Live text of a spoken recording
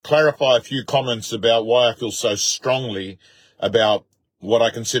clarify a few comments about why I feel so strongly about what I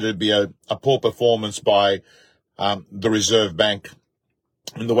consider to be a poor performance by the Reserve Bank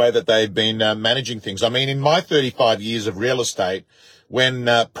in the way that they've been managing things. I mean, in my 35 years of real estate, when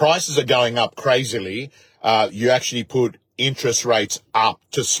prices are going up crazily, you actually put interest rates up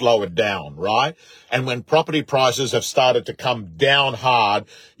to slow it down, right? And when property prices have started to come down hard,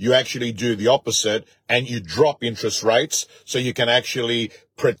 you actually do the opposite and you drop interest rates so you can actually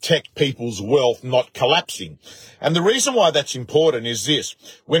protect people's wealth not collapsing. And the reason why that's important is this: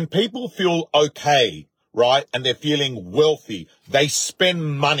 when people feel okay, right, and they're feeling wealthy, they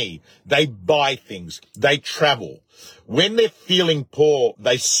spend money, they buy things, they travel. When they're feeling poor,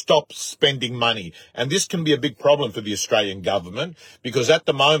 they stop spending money. And this can be a big problem for the Australian government, because at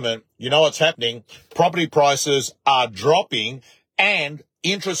the moment, you know what's happening? Property prices are dropping and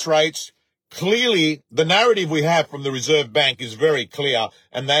interest rates. Clearly, the narrative we have from the Reserve Bank is very clear,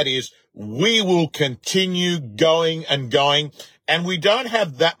 and that is we will continue going and going. And we don't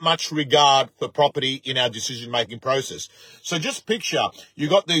have that much regard for property in our decision-making process. So just picture, you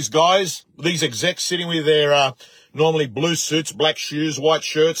got these guys, these execs sitting with their normally blue suits, black shoes, white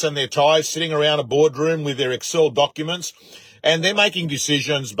shirts and their ties, sitting around a boardroom with their Excel documents, and they're making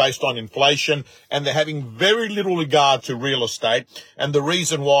decisions based on inflation, and they're having very little regard to real estate. And the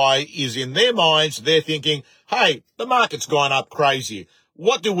reason why is, in their minds, they're thinking, hey, the market's gone up crazy.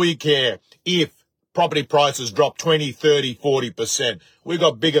 What do we care if property prices drop 20, 30, 40%? We've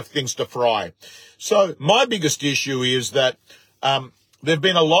got bigger things to fry. So my biggest issue is that there've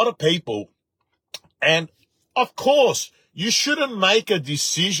been a lot of people, and of course, you shouldn't make a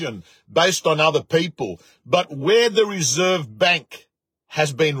decision based on other people. But where the Reserve Bank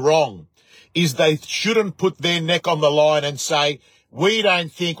has been wrong is they shouldn't put their neck on the line and say, we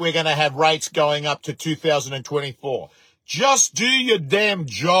don't think we're going to have rates going up to 2024. Just do your damn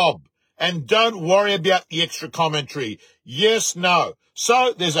job and don't worry about the extra commentary. Yes, no.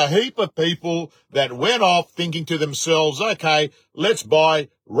 So there's a heap of people that went off thinking to themselves, okay, let's buy,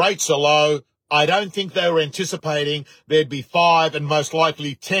 rates are low. I don't think they were anticipating there'd be 5 and most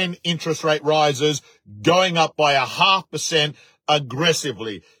likely 10 interest rate rises going up by 0.5%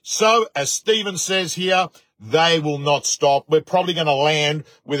 aggressively. So, as Stephen says here, they will not stop. We're probably going to land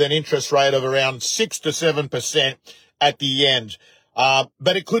with an interest rate of around 6 to 7% at the end.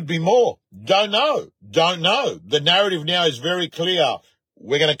 But it could be more. Don't know. The narrative now is very clear.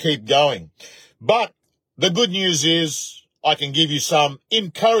 We're going to keep going. But the good news is, I can give you some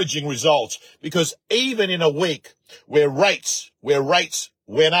encouraging results, because even in a week where rates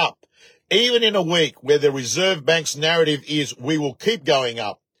went up, even in a week where the Reserve Bank's narrative is we will keep going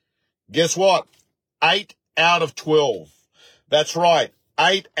up, guess what? 8 out of 12. That's right.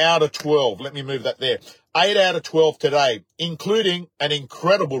 8 out of 12. Let me move that there. 8 out of 12 today, including an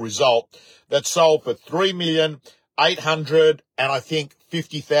incredible result that sold for 3,800,000 and I think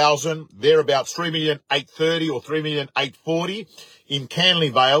 50,000, thereabouts, 3,830,000 or 3,840,000 in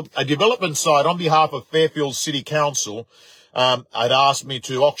Canley Vale. A development site on behalf of Fairfield City Council had asked me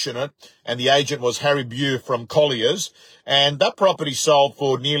to auction it, and the agent was Harry Bew from Colliers, and that property sold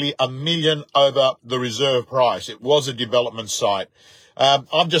for nearly $1 million over the reserve price. It was a development site.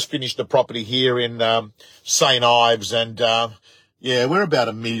 I've just finished a property here in St. Ives, and we're about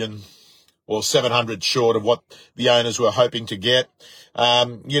 $1 million or 700 short of what the owners were hoping to get. Got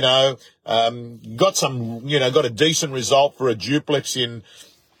a decent result for a duplex in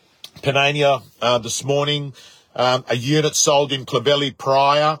Penania this morning. A unit sold in Clovelly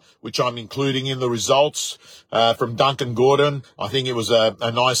Prior, which I'm including in the results, from Duncan Gordon. I think it was a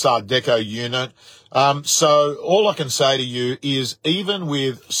nice Art Deco unit. So all I can say to you is, even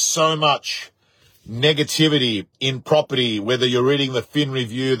with so much negativity in property, whether you're reading the Fin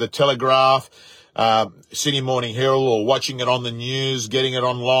Review, the Telegraph, Sydney Morning Herald, or watching it on the news, getting it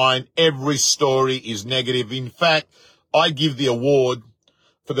online, every story is negative. In fact, I give the award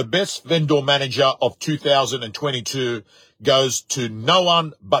for the best vendor manager of 2022 goes to no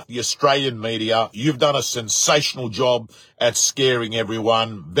one but the Australian media. You've done a sensational job at scaring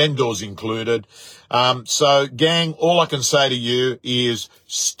everyone, vendors included. So, gang, all I can say to you is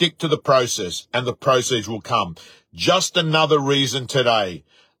stick to the process, and the process will come. Just another reason today.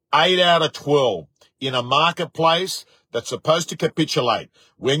 8 out of 12 in a marketplace that's supposed to capitulate.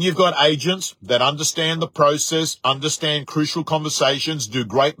 When you've got agents that understand the process, understand crucial conversations, do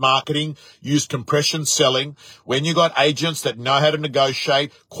great marketing, use compression selling, when you've got agents that know how to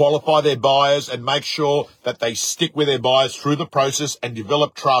negotiate, qualify their buyers, and make sure that they stick with their buyers through the process and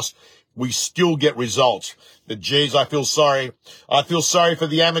develop trust, we still get results. But geez, I feel sorry. I feel sorry for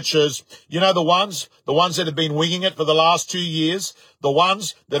the amateurs. You know, the ones that have been winging it for the last 2 years, the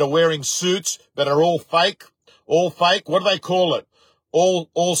ones that are wearing suits that are all fake. What do they call it?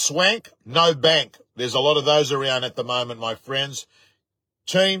 All swank, no bank. There's a lot of those around at the moment, my friends.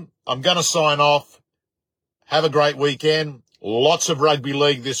 Team, I'm going to sign off. Have a great weekend. Lots of rugby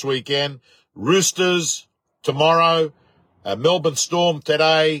league this weekend. Roosters tomorrow, Melbourne Storm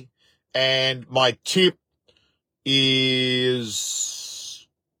today, and my tip is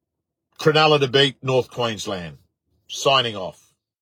Cronulla to beat North Queensland. Signing off.